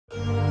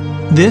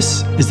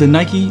This is the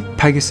Nike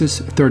Pegasus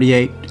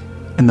 38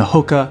 and the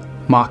Hoka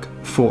Mach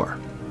 4,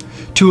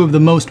 two of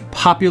the most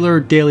popular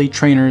daily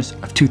trainers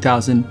of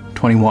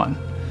 2021.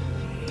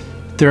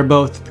 They're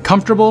both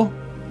comfortable,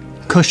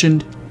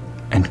 cushioned,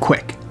 and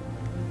quick.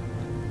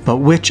 But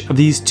which of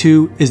these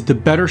two is the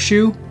better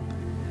shoe?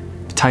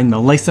 It's time to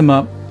lace them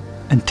up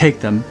and take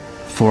them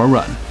for a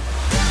run.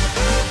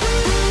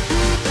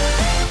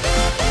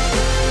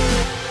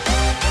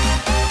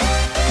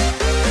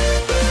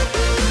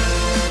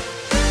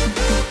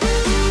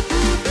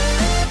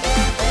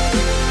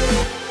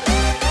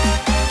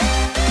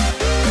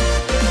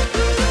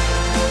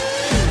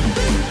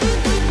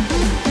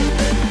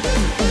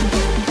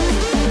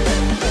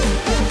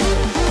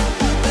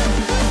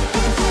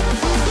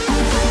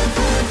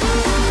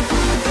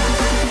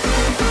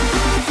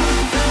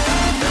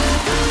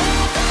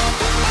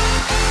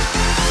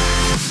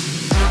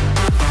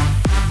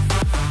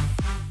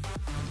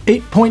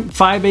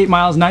 .58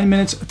 miles, 9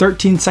 minutes,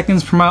 13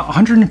 seconds per mile,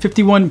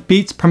 151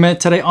 beats per minute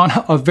today on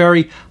a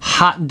very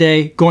hot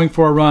day, going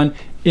for a run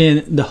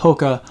in the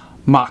Hoka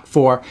Mach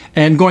 4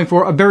 and going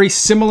for a very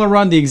similar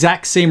run, the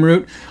exact same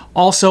route.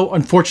 Also,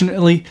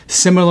 unfortunately,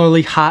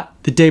 similarly hot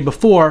the day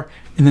before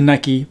in the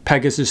Nike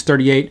Pegasus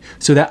 38,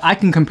 so that I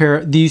can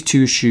compare these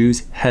two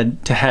shoes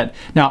head to head.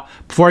 Now,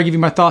 before I give you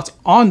my thoughts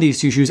on these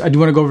two shoes, I do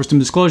want to go over some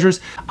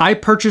disclosures. I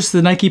purchased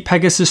the Nike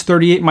Pegasus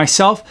 38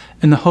 myself,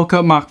 and the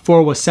Hoka Mach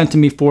 4 was sent to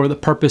me for the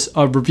purpose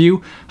of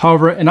review.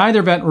 However, in either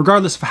event,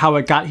 regardless of how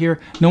it got here,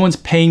 no one's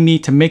paying me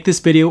to make this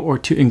video or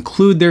to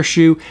include their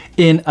shoe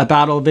in a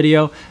battle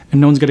video,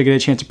 and no one's gonna get a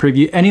chance to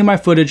preview any of my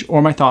footage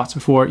or my thoughts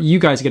before you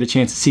guys get a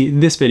chance to see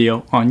this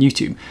video on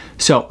YouTube.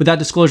 So with that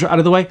disclosure out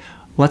of the way,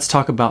 let's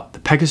talk about the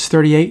Pegasus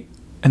 38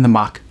 and the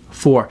Mach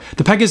 4.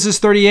 The Pegasus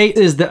 38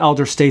 is the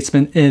elder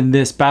statesman in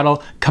this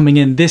battle, coming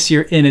in this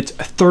year in its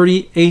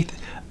 38th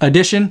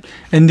edition.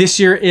 And this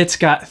year it's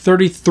got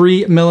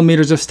 33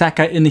 millimeters of stack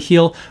height in the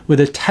heel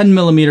with a 10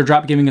 millimeter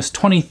drop, giving us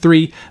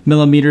 23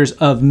 millimeters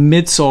of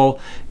midsole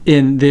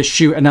in this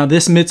shoe. And now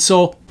this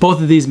midsole,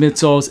 both of these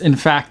midsoles, in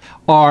fact,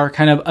 are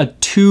kind of a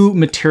two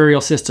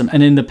material system.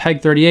 And in the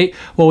Peg 38,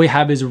 what we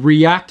have is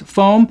React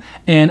foam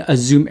and a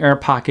Zoom air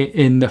pocket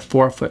in the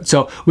forefoot.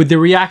 So with the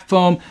React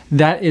foam,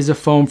 that is a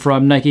foam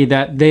from Nike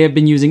that they have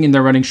been using in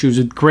their running shoes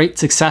with great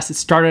success. It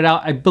started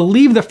out, I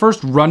believe the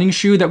first running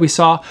shoe that we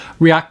saw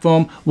React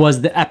foam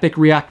was the Epic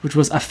React, which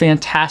was a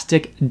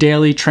fantastic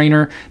daily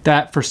trainer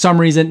that for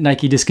some reason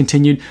Nike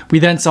discontinued. We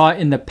then saw it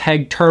in the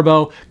Peg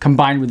Turbo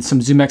combined with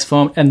some ZoomX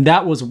foam, and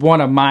that was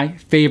one of my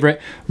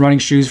favorite running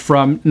shoes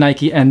from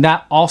Nike, and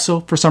that also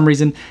for some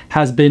reason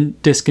has been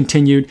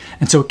discontinued.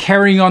 And so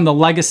carrying on the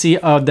legacy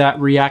of that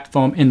React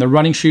foam in the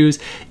running shoes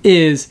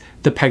is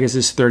the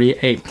Pegasus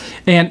 38.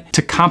 And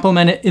to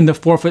complement it in the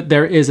forefoot,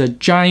 there is a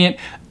giant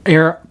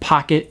air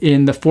pocket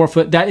in the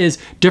forefoot that is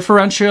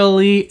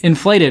differentially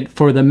inflated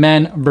for the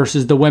men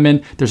versus the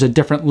women. There's a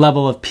different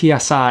level of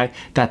PSI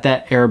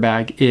that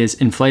airbag is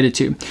inflated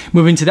to.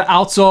 Moving to the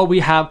outsole, we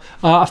have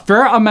a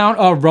fair amount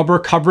of rubber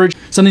coverage,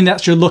 something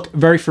that should look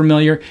very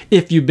familiar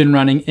if you've been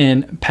running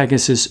in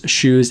Pegasus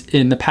shoes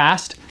in the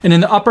past. And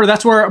in the upper,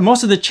 that's where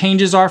most of the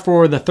changes are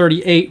for the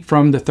 38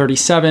 from the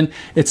 37.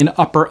 It's an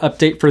upper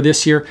update for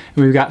this year.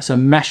 And we've got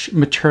some mesh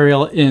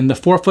material in the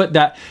forefoot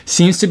that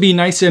seems to be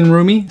nice and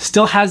roomy.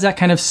 Still has that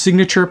kind of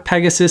signature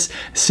Pegasus,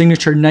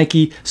 signature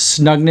Nike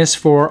snugness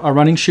for a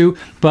running shoe,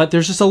 but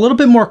there's just a little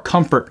bit more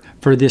comfort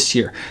for this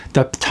year.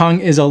 The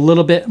tongue is a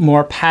little bit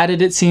more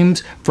padded, it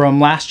seems, from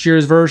last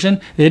year's version.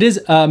 It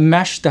is a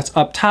mesh that's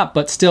up top,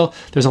 but still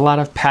there's a lot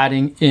of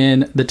padding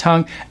in the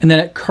tongue. And then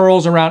it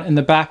curls around in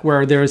the back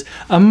where there's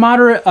a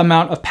moderate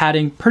amount of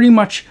padding, pretty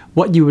much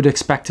what you would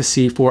expect to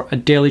see for a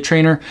daily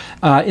trainer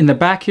in the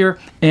back here.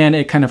 And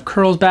it kind of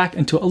curls back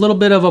into a little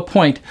bit of a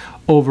point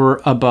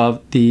over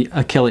above the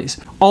Achilles.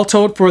 All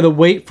told, for the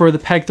weight for the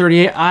Peg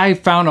 38, I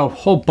found a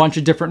whole bunch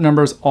of different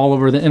numbers all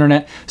over the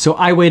internet. So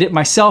I weighed it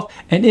myself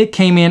and it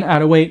came in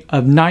at a weight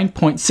of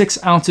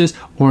 9.6 ounces,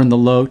 or in the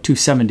low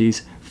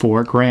 270s,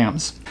 4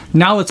 grams.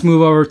 Now let's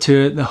move over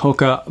to the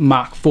Hoka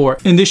Mach 4.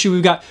 In this shoe,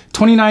 we've got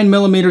 29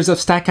 millimeters of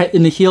stack height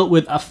in the heel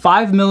with a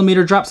 5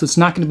 millimeter drop, so it's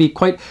not going to be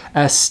quite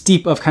as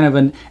steep of kind of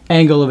an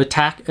angle of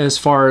attack as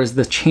far as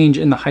the change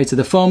in the heights of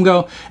the foam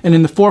go. And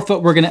in the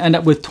forefoot, we're going to end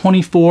up with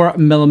 24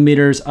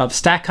 millimeters of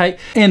stack height.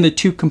 And the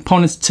two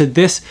components to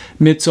this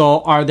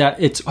midsole are that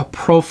it's a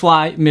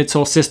ProFly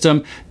midsole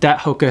system that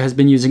Hoka has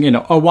been using in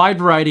a wide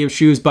variety of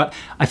shoes, but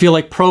I feel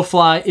like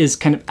ProFly is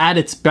kind of at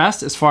its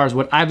best as far as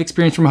what I've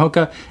experienced from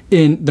Hoka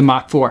in the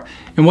Mach 4.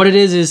 And what it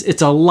is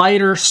it's a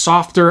lighter,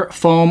 softer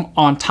foam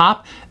on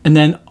top, and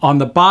then on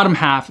the bottom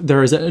half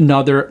there is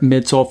another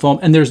midsole foam,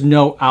 and there's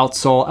no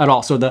outsole at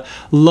all. So the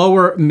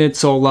lower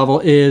midsole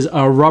level is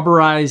a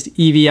rubberized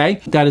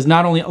EVA that is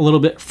not only a little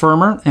bit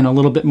firmer and a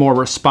little bit more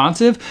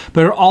responsive,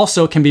 but it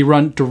also can be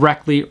run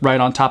directly right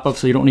on top of,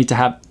 so you don't need to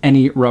have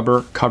any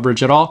rubber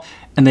coverage at all.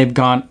 And they've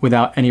gone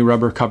without any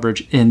rubber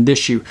coverage in this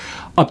shoe.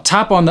 Up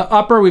top on the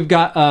upper, we've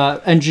got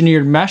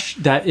engineered mesh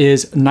that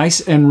is nice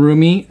and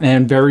roomy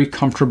and very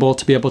comfortable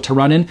to be able to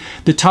run in.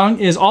 The tongue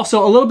is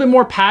also a little bit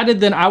more padded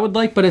than I would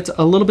like, but it's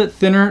a little bit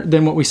thinner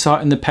than what we saw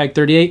in the Peg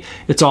 38.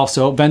 It's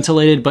also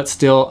ventilated, but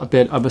still a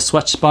bit of a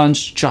sweat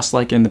sponge, just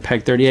like in the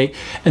Peg 38.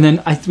 And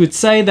then I would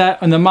say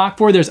that on the Mach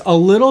 4, there's a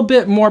little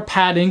bit more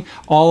padding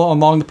all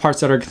along the parts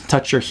that are going to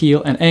touch your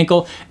heel and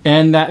ankle.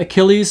 And that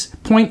Achilles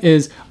point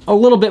is a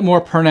little bit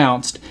more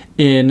pronounced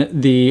in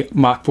the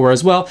Mach 4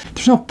 as well.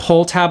 There's no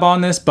pull tab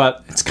on this,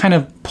 but it's kind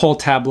of pull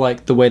tab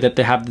like the way that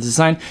they have the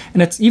design.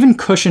 And it's even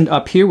cushioned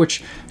up here,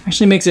 which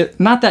actually makes it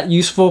not that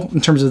useful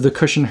in terms of the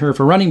cushion here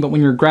for running, but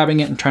when you're grabbing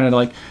it and trying to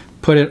like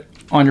put it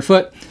on your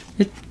foot,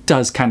 it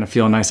does kind of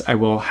feel nice, I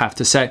will have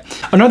to say.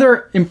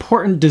 Another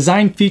important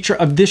design feature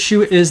of this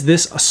shoe is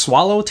this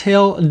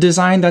swallowtail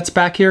design that's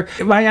back here.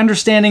 My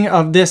understanding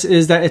of this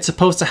is that it's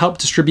supposed to help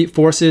distribute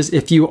forces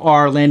if you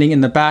are landing in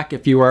the back,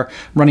 if you are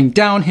running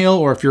downhill,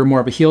 or if you're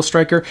more of a heel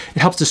striker. It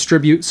helps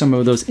distribute some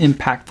of those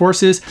impact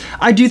forces.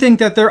 I do think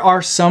that there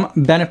are some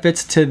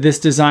benefits to this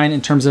design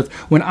in terms of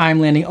when I'm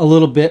landing a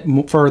little bit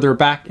further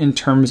back in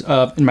terms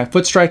of in my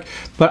foot strike,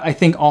 but I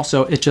think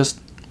also it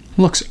just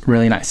looks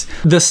really nice.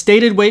 The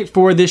stated weight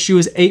for this shoe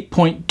is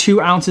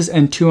 8.2 ounces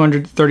and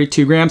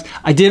 232 grams.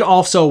 I did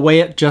also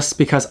weigh it just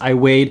because I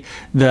weighed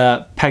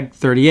the Peg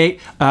 38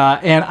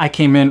 and I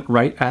came in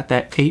right at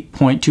that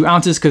 8.2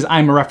 ounces because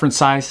I'm a reference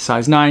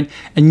size 9.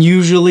 And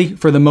usually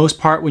for the most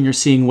part, when you're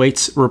seeing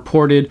weights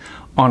reported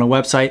on a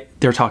website,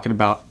 they're talking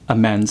about a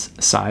men's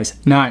size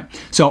 9.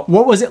 So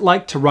what was it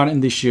like to run in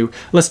this shoe?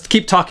 Let's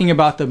keep talking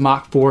about the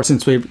Mach 4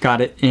 since we've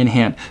got it in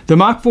hand. The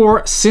Mach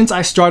 4, since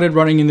I started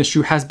running in this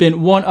shoe, has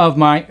been one of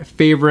my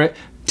favorite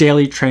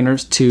daily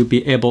trainers to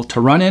be able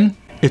to run in.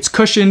 It's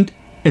cushioned,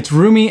 it's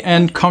roomy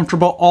and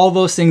comfortable, all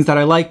those things that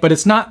I like, but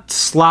it's not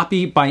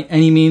sloppy by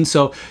any means.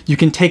 So you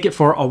can take it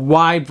for a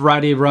wide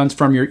variety of runs,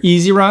 from your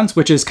easy runs,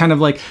 which is kind of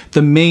like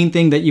the main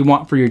thing that you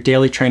want for your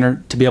daily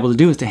trainer to be able to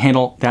do, is to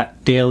handle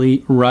that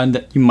daily run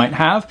that you might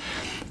have.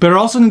 But it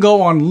also can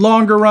go on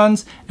longer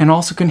runs and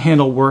also can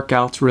handle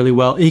workouts really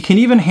well. It can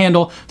even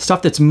handle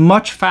stuff that's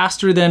much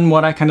faster than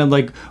what I kind of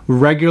like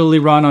regularly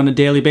run on a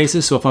daily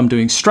basis. So if I'm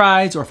doing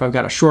strides or if I've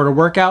got a shorter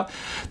workout,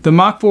 the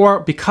Mach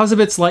 4, because of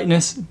its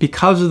lightness,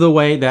 because of the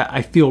way that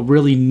I feel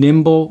really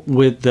nimble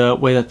with the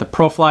way that the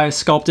ProFly is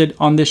sculpted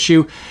on this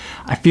shoe,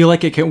 I feel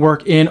like it can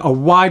work in a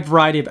wide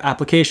variety of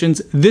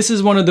applications. This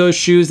is one of those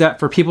shoes that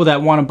for people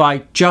that want to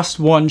buy just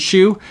one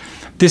shoe,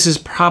 this is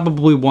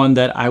probably one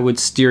that I would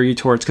steer you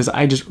towards because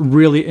I just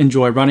really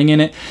enjoy running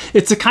in it.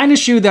 It's the kind of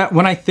shoe that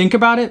when I think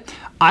about it,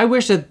 I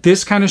wish that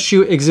this kind of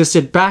shoe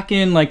existed back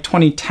in like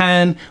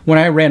 2010 when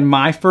I ran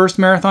my first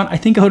marathon. I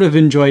think I would have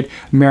enjoyed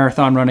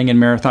marathon running and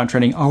marathon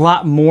training a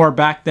lot more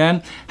back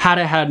then had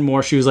I had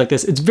more shoes like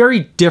this. It's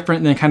very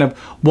different than kind of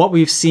what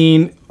we've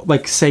seen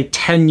like say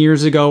 10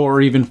 years ago or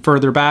even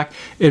further back.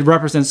 It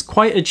represents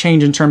quite a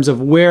change in terms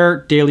of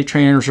where daily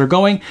trainers are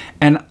going,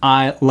 and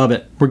I love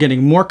it. We're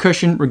getting more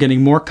cushion, we're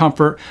getting more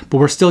comfort, but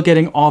we're still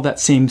getting all that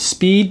same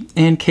speed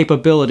and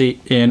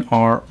capability in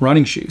our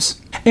running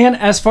shoes. And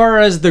as far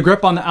as the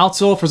grip on the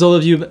outsole, for those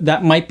of you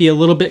that might be a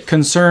little bit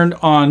concerned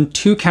on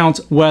 2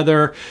 counts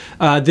whether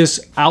this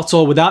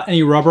outsole without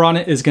any rubber on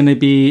it is going to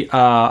be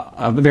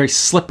a very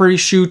slippery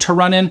shoe to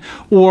run in,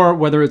 or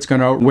whether it's going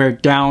to wear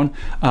down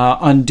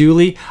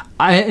unduly.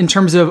 In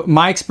terms of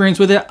my experience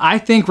with it, I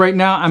think right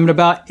now I'm at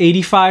about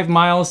 85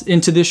 miles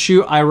into this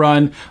shoe. I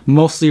run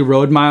mostly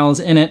road miles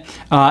in it,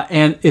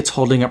 and it's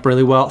holding up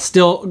really well.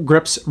 Still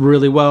grips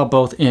really well,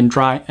 both in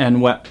dry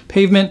and wet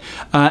pavement.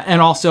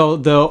 And also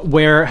the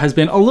wear has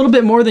been a little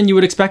bit more than you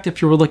would expect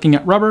if you were looking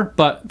at rubber,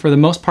 but for the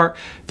most part,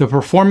 the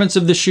performance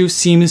of the shoe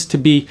seems to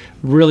be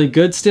really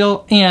good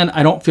still, and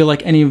I don't feel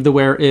like any of the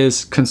wear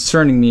is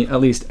concerning me, at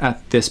least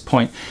at this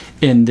point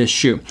in this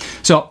shoe.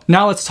 So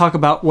now let's talk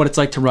about what it's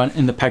like to run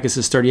in the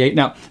Pegasus 38.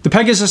 Now, the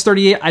Pegasus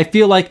 38, I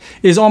feel like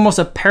is almost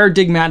a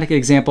paradigmatic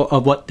example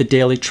of what the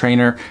daily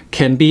trainer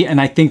can be.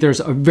 And I think there's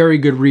a very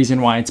good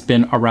reason why it's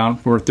been around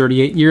for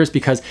 38 years,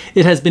 because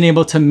it has been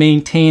able to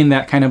maintain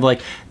that kind of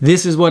like,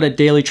 this is what a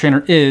daily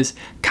trainer is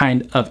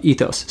kind of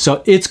ethos.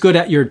 So it's good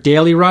at your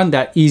daily run,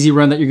 that easy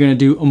run that you're gonna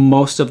do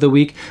most of the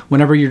week.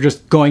 Whenever you're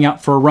just going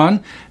out for a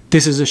run,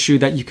 this is a shoe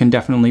that you can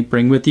definitely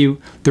bring with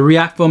you. The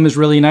React foam is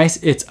really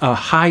nice. It's a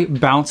high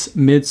bounce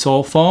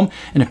midsole foam,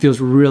 and it feels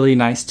really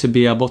nice to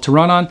be able to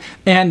run on.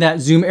 And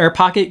that Zoom Air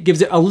pocket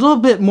gives it a little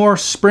bit more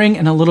spring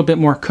and a little bit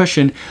more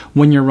cushion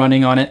when you're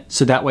running on it.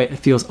 So that way it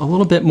feels a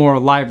little bit more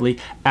lively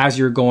as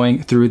you're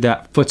going through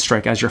that foot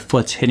strike, as your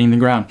foot's hitting the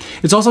ground.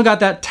 It's also got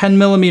that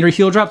 10mm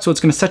heel drop, so it's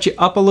gonna set you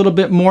up a little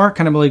bit more,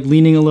 kind of like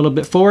leaning a little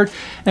bit forward.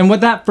 And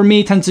what that for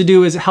me tends to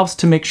do is it helps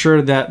to make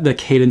sure that the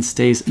cadence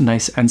stays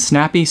nice and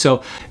snappy.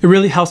 So it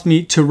really helps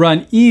me to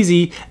run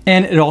easy,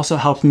 and it also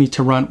helps me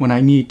to run when I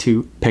need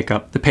to pick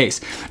up the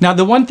pace. Now,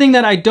 the one thing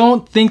that I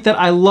don't think that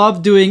I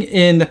love doing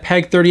in the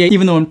Peg 38,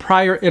 even though in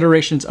prior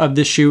iterations of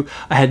this shoe,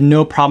 I had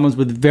no problems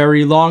with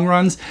very long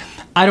runs,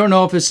 I don't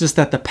know if it's just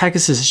that the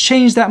Pegasus has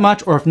changed that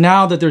much, or if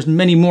now that there's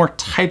many more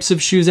types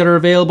of shoes that are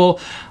available,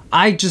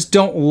 I just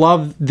don't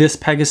love this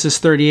Pegasus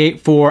 38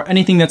 for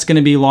anything that's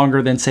gonna be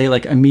longer than say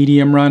like a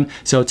medium run.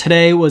 So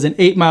today was an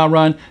 8-mile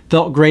run,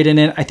 felt great in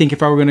it. I think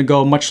if I were gonna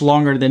go much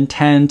longer than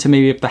 10 to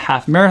maybe up the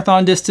half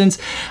marathon distance,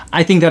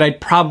 I think that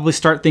I'd probably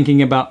start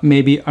thinking about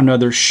maybe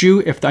another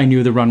shoe if I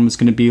knew the run was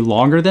gonna be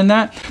longer than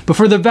that. But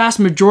for the vast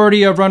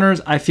majority of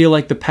runners, I feel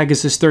like the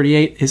Pegasus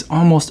 38 is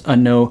almost a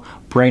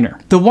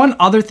no-brainer. The one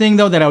other thing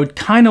though that I would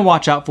kind of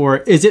watch out for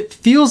is it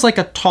feels like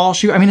a tall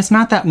shoe. I mean, it's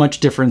not that much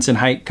difference in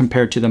height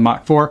compared to the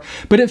Mach 4,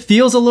 but it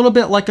feels a little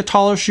bit like a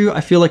taller shoe.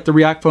 I feel like the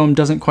React foam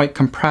doesn't quite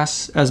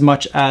compress as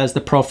much as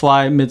the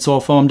ProFly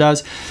midsole foam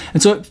does.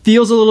 And so it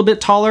feels a little bit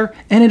taller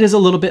and it is a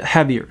little bit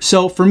heavier.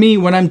 So for me,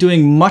 when I'm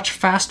doing much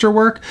faster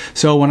work,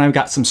 so when I've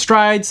got some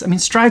strides, I mean,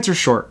 strides are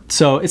short,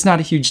 so it's not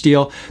a huge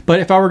deal. But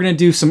if I were gonna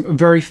do some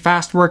very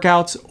fast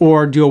workouts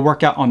or do a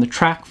workout on the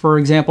track, for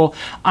example,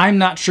 I'm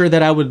not sure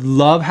that I would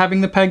love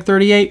having the Peg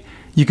 38.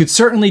 You could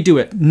certainly do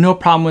it, no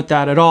problem with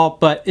that at all.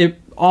 But it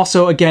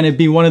also, again, it'd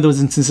be one of those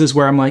instances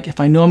where I'm like, if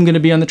I know I'm gonna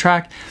be on the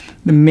track,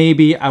 then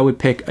maybe I would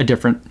pick a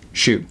different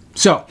shoe.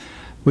 So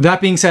with that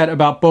being said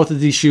about both of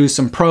these shoes,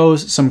 some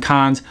pros, some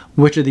cons,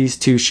 which of these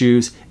two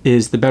shoes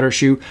is the better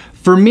shoe?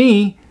 For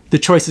me, the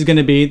choice is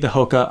gonna be the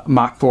Hoka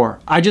Mach 4.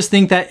 I just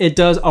think that it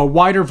does a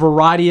wider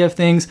variety of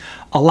things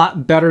a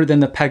lot better than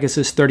the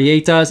Pegasus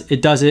 38 does.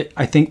 It does it,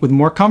 I think, with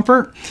more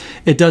comfort.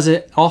 It does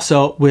it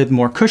also with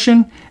more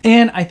cushion.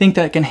 And I think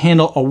that it can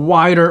handle a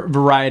wider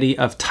variety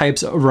of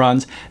types of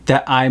runs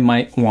that I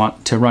might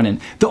want to run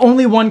in. The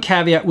only one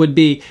caveat would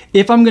be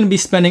if I'm gonna be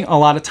spending a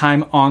lot of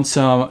time on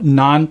some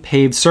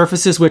non-paved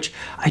surfaces, which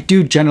I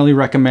do generally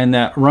recommend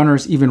that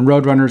runners, even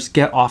road runners,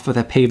 get off of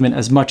the pavement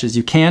as much as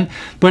you can.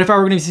 But if I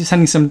were gonna be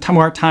spending some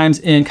more times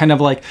in kind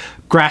of like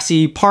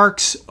grassy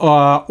parks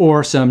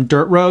or some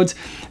dirt roads,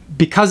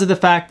 because of the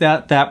fact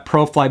that that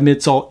ProFly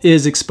midsole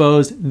is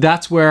exposed,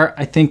 that's where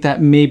I think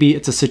that maybe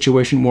it's a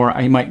situation where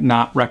I might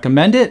not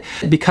recommend it,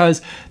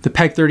 because the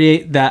Peg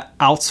 38, that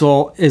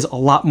outsole is a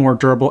lot more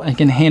durable and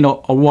can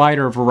handle a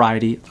wider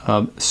variety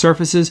of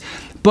surfaces.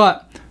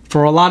 But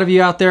for a lot of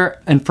you out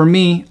there, and for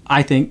me,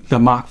 I think the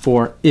Mach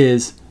 4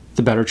 is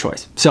the better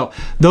choice. So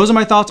those are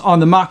my thoughts on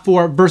the Mach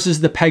 4 versus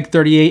the Peg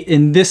 38.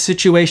 In this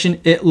situation,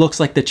 it looks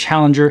like the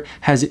Challenger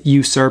has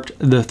usurped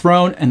the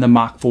throne and the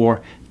Mach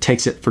 4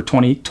 takes it for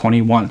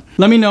 2021.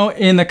 Let me know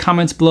in the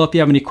comments below if you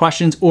have any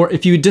questions, or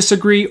if you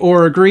disagree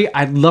or agree.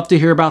 I'd love to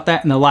hear about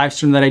that in the live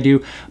stream that I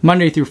do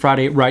Monday through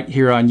Friday right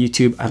here on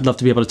YouTube. I'd love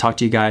to be able to talk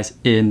to you guys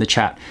in the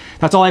chat.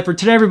 That's all I have for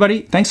today,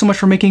 everybody. Thanks so much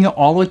for making it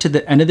all the way to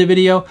the end of the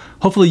video.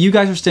 Hopefully you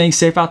guys are staying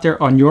safe out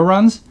there on your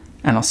runs,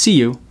 and I'll see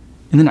you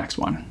in the next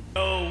one.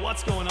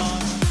 What's going on?